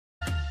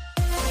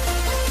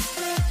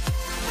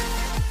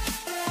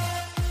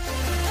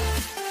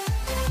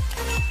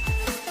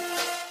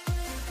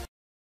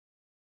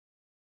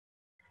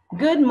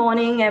Good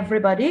morning,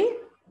 everybody.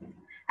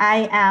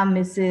 I am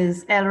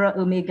Mrs. Elra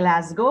Ume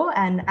Glasgow,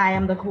 and I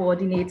am the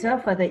coordinator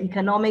for the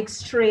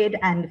Economics, Trade,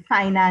 and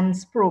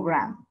Finance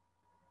program.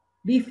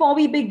 Before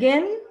we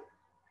begin,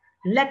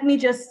 let me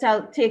just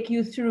take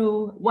you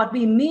through what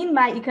we mean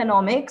by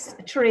economics,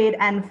 trade,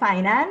 and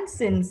finance,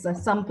 since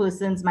some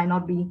persons might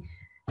not be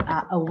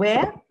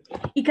aware.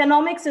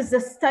 Economics is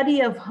the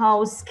study of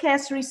how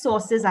scarce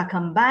resources are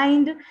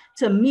combined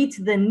to meet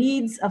the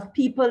needs of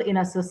people in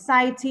a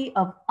society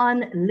of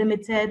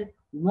unlimited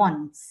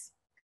wants.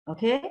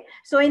 Okay,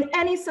 so in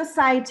any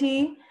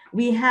society,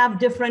 we have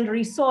different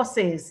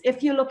resources.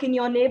 If you look in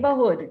your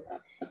neighborhood,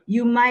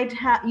 you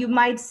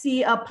might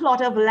see a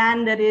plot of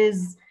land that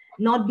is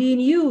not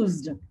being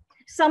used.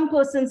 Some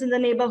persons in the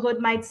neighborhood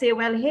might say,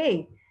 well,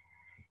 hey,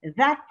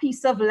 that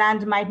piece of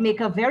land might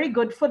make a very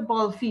good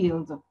football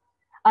field.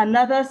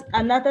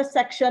 Another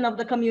section of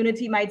the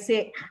community might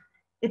say,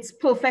 it's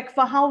perfect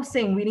for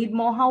housing, we need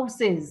more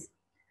houses.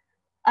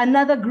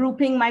 Another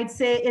grouping might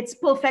say, it's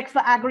perfect for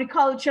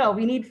agriculture,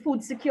 we need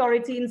food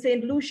security in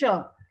St.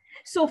 Lucia.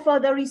 So for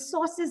the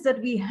resources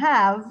that we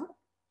have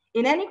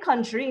in any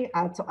country,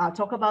 I'll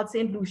talk about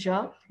St.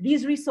 Lucia,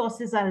 these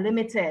resources are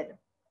limited,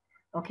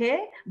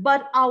 okay?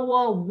 But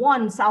our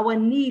wants, our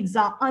needs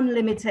are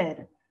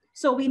unlimited.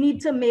 So we need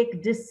to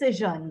make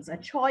decisions. A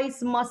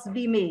choice must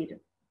be made.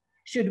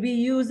 Should we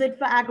use it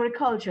for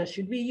agriculture?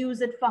 Should we use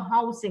it for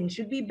housing?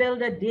 Should we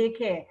build a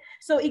daycare?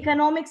 So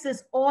economics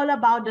is all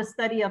about the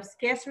study of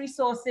scarce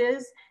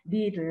resources,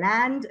 be it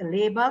land,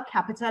 labor,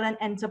 capital, and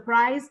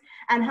enterprise,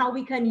 and how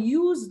we can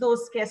use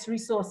those scarce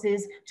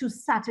resources to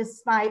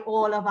satisfy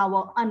all of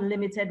our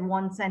unlimited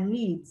wants and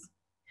needs.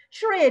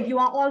 Trade, you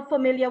are all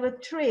familiar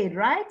with trade,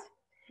 right?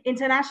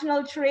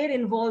 International trade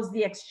involves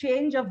the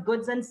exchange of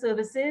goods and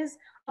services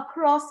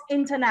across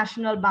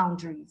international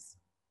boundaries,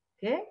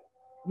 okay?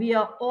 We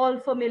are all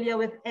familiar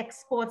with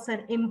exports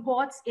and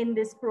imports in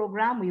this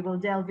program. We will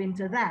delve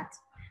into that.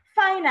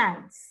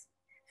 Finance.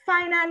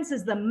 Finance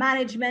is the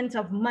management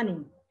of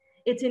money.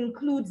 It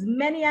includes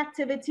many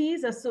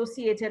activities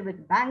associated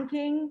with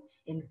banking,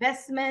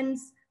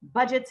 investments,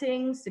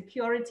 budgeting,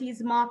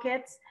 securities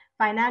markets,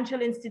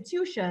 financial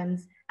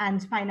institutions,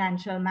 and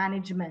financial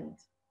management.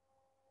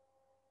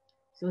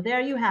 So there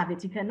you have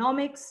it,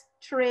 economics,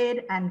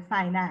 trade, and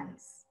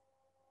finance.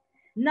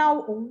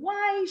 Now,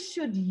 why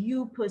should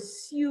you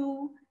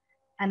pursue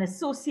an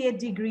associate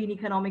degree in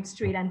economics,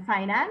 trade, and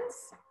finance?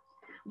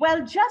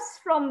 Well,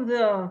 just from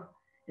the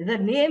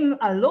name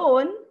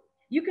alone,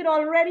 you could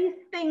already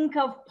think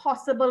of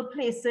possible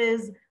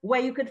places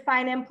where you could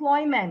find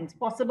employment,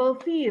 possible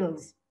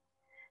fields.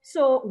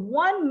 So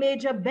one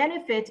major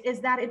benefit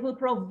is that it will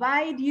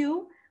provide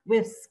you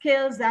with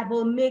skills that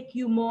will make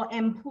you more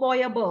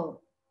employable.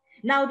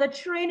 Now, the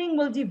training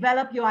will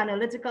develop your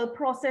analytical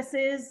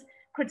processes,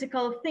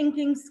 critical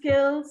thinking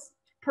skills,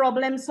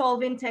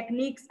 problem-solving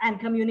techniques, and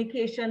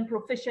communication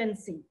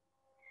proficiency.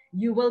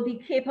 You will be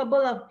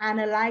capable of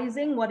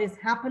analyzing what is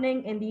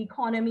happening in the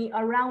economy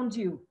around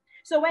you.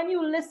 So when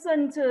you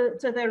listen to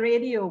the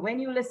radio,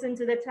 when you listen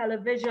to the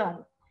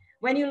television,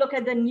 when you look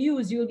at the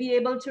news, you'll be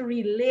able to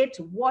relate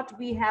what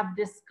we have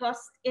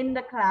discussed in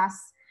the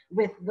class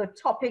with the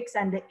topics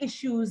and the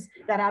issues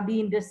that are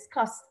being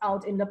discussed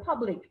out in the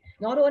public,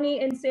 not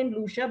only in St.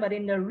 Lucia, but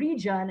in the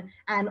region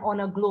and on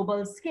a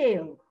global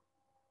scale.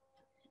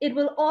 It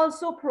will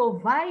also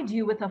provide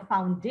you with a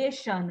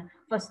foundation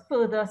for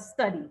further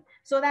study.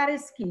 So that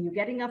is key. You're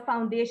getting a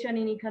foundation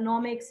in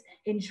economics,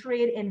 in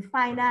trade, in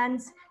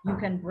finance. You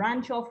can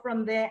branch off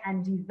from there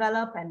and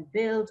develop and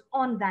build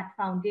on that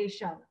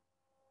foundation.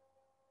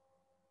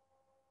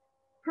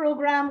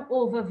 Program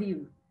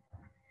overview.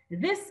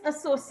 This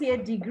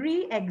associate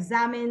degree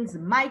examines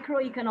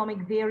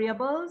microeconomic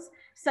variables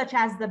such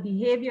as the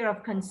behavior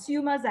of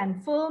consumers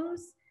and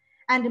firms,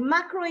 and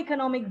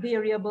macroeconomic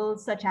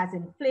variables such as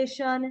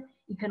inflation,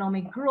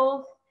 economic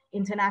growth,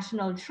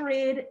 international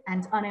trade,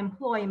 and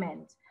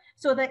unemployment.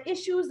 So the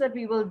issues that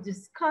we will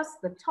discuss,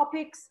 the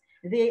topics,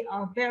 they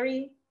are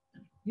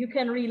you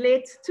can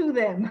relate to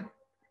them.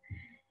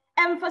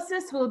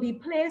 Emphasis will be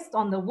placed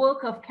on the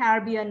work of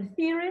Caribbean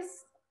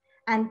theorists,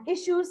 and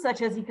issues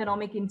such as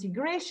economic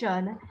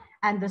integration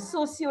and the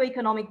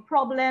socioeconomic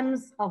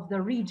problems of the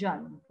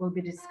region will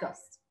be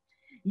discussed.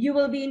 You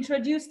will be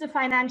introduced to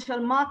financial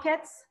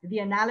markets, the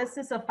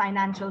analysis of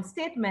financial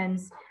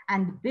statements,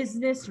 and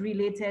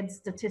business-related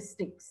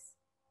statistics.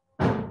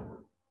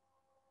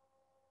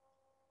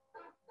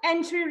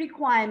 Entry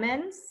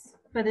requirements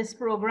for this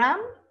program: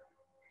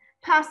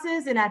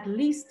 passes in at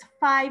least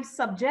 5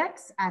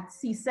 subjects at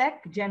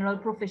CSEC, general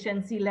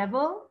proficiency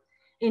level,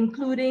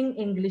 including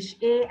English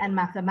A and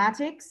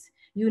mathematics.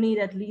 You need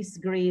at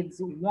least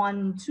grades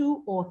 1,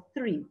 2, or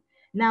 3.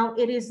 Now,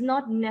 it is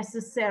not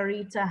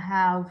necessary to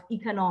have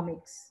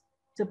economics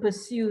to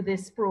pursue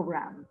this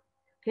program,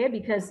 okay?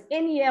 Because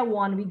in year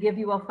 1, we give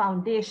you a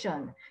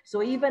foundation.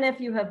 So even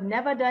if you have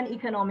never done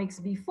economics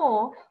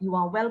before, you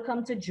are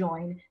welcome to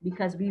join,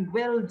 because we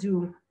will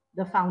do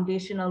the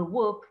foundational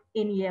work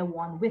in year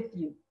 1 with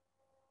you.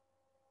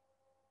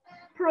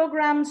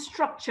 Program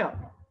structure.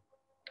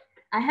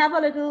 I have a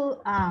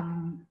little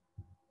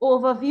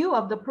overview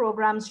of the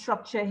program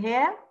structure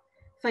here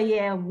for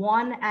year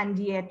 1 and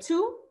year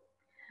 2.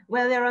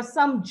 Well, there are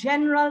some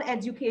general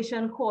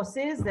education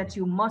courses that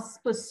you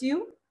must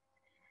pursue.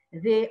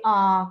 They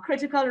are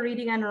critical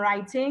reading and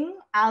writing,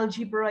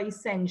 algebra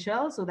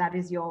essential, so that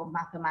is your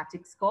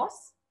mathematics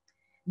course.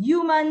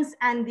 Humans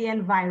and the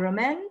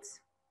environment,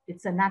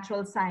 it's a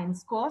natural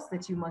science course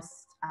that you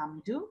must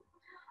do.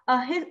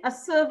 A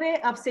survey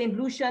of St.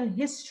 Lucian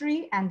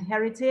history and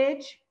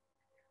heritage,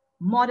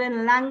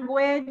 modern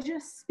language,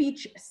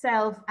 speech,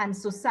 self, and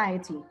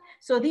society.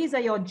 So these are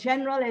your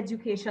general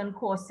education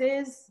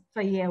courses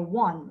for year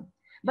 1.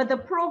 But the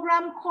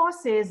program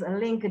courses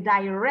link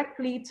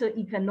directly to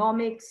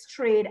economics,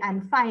 trade,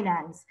 and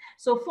finance.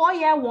 So for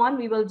year 1,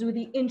 we will do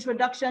the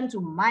introduction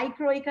to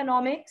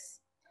microeconomics,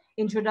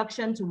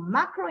 introduction to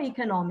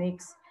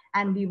macroeconomics,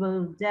 and we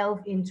will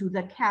delve into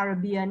the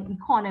Caribbean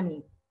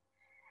economy.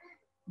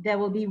 There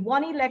will be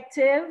one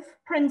elective,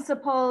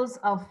 principles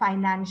of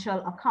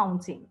financial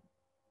accounting.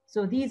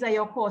 So these are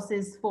your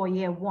courses for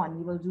year 1.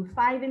 You will do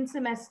 5 in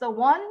semester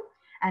 1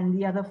 and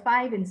the other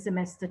 5 in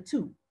semester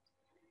 2.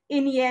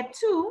 In year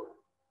 2,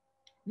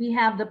 we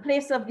have the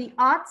place of the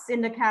arts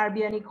in the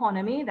Caribbean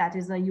economy. That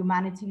is a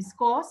humanities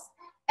course.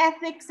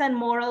 Ethics and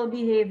moral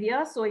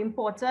behavior, so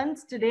important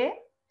today.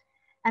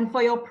 And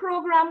for your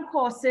program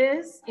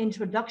courses,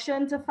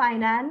 introduction to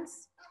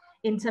finance,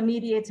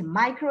 intermediate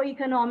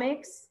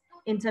microeconomics,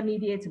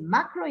 intermediate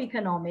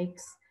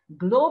macroeconomics,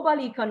 global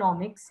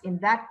economics. In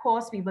that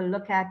course, we will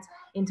look at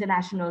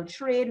international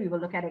trade. We will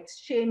look at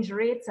exchange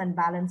rates and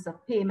balance of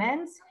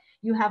payments.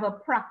 You have a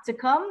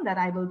practicum that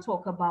I will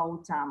talk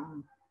about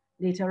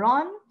later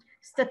on,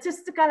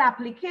 statistical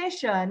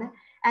application,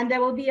 and there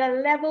will be a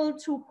level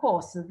 2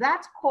 course.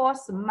 That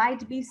course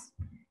might be,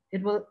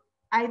 it will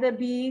either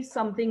be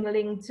something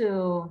linked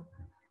to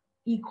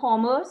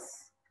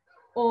e-commerce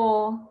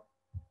or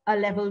a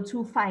level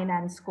 2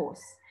 finance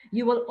course.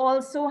 You will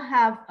also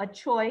have a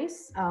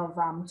choice of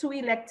 2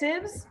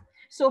 electives.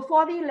 So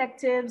for the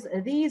electives,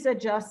 these are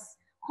just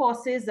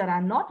courses that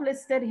are not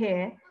listed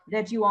here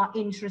that you are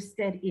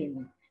interested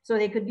in. So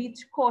they could be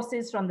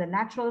courses from the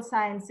natural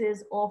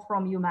sciences or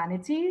from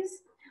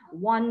humanities.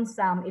 Once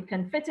it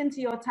can fit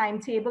into your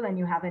timetable and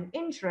you have an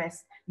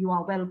interest, you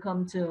are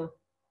welcome to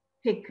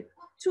pick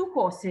 2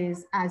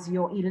 courses as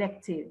your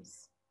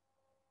electives.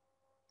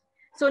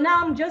 So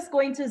now I'm just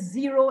going to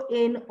zero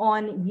in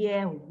on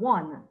year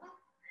 1.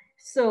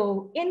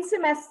 So in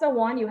semester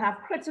 1, you have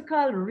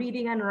critical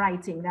reading and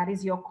writing. That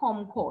is your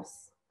COM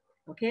course,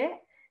 okay?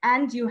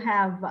 And you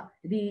have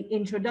the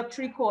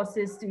introductory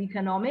courses to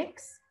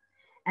economics.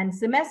 And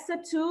semester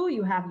 2,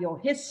 you have your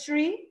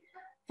history.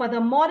 For the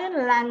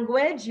modern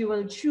language, you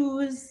will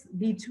choose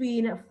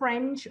between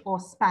French or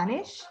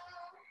Spanish.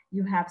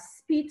 You have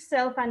speech,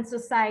 self, and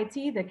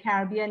society, the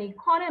Caribbean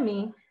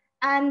economy,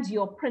 and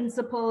your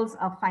principles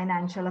of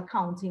financial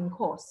accounting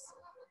course.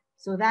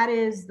 So that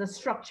is the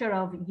structure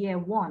of year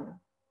 1.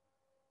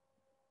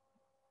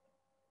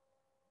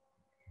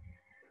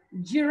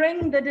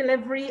 During the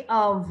delivery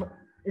of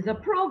the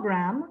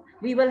program,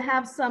 we will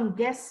have some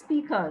guest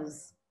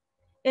speakers.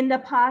 In the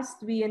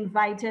past, we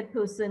invited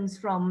persons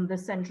from the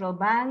central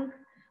bank.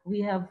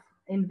 We have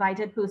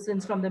invited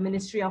persons from the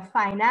Ministry of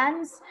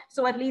Finance.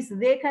 So at least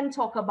they can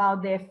talk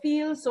about their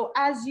field. So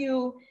as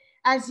you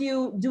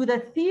do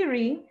the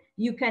theory,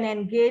 you can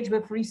engage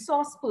with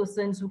resource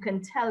persons who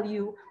can tell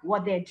you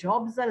what their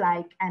jobs are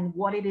like and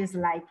what it is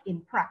like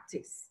in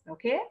practice,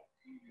 okay?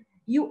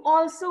 You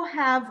also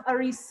have a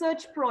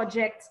research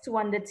project to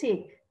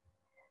undertake.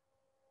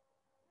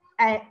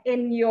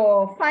 In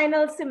your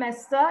final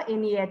semester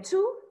in year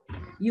 2,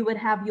 you would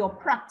have your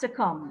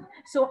practicum.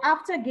 So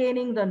after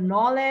gaining the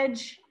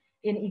knowledge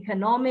in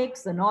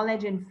economics, the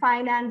knowledge in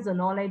finance, the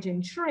knowledge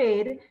in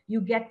trade,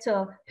 you get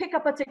to pick a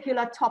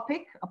particular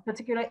topic, a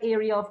particular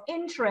area of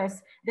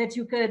interest that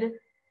you could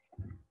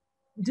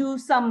do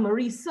some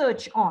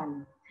research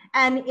on.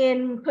 And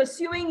in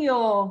pursuing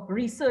your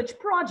research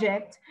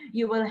project,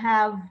 you will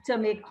have to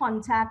make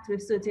contact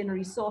with certain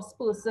resource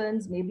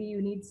persons. Maybe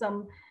you need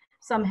some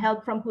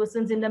help from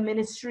persons in the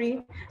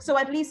ministry. So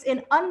at least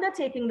in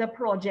undertaking the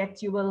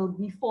project, you will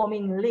be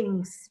forming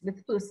links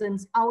with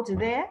persons out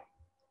there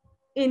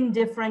in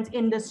different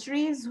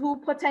industries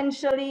who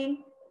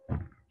potentially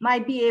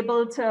might be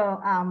able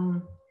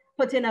to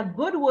put in a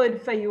good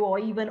word for you or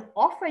even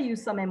offer you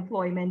some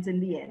employment in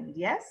the end,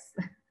 yes?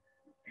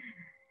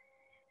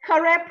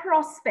 Career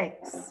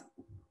prospects.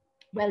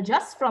 Well,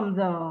 just from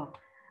the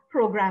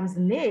program's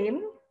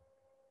name,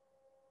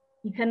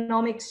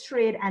 economics,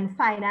 trade, and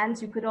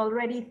finance, you could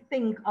already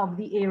think of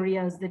the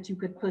areas that you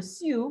could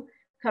pursue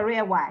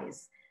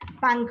career-wise.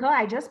 Banker,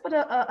 I just put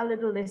a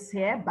little list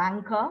here.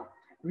 Banker,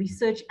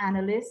 research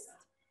analyst,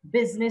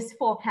 business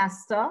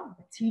forecaster,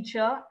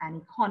 teacher,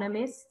 an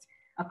economist,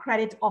 a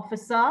credit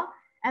officer,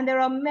 and there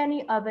are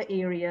many other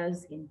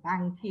areas in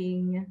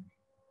banking,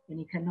 in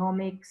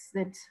economics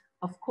that,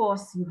 of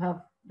course, you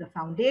have the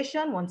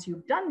foundation. Once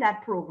you've done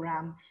that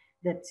program,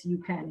 that you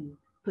can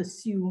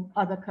pursue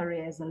other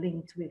careers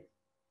linked with.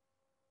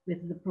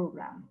 with the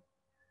program.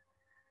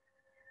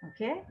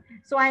 Okay,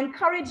 so I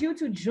encourage you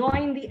to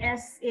join the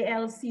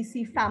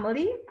SALCC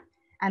family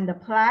and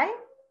apply.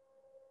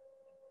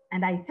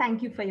 And I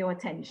thank you for your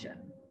attention.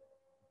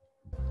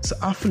 So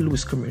Arthur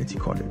Lewis Community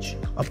College.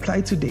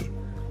 Apply today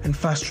and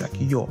fast track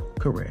your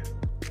career.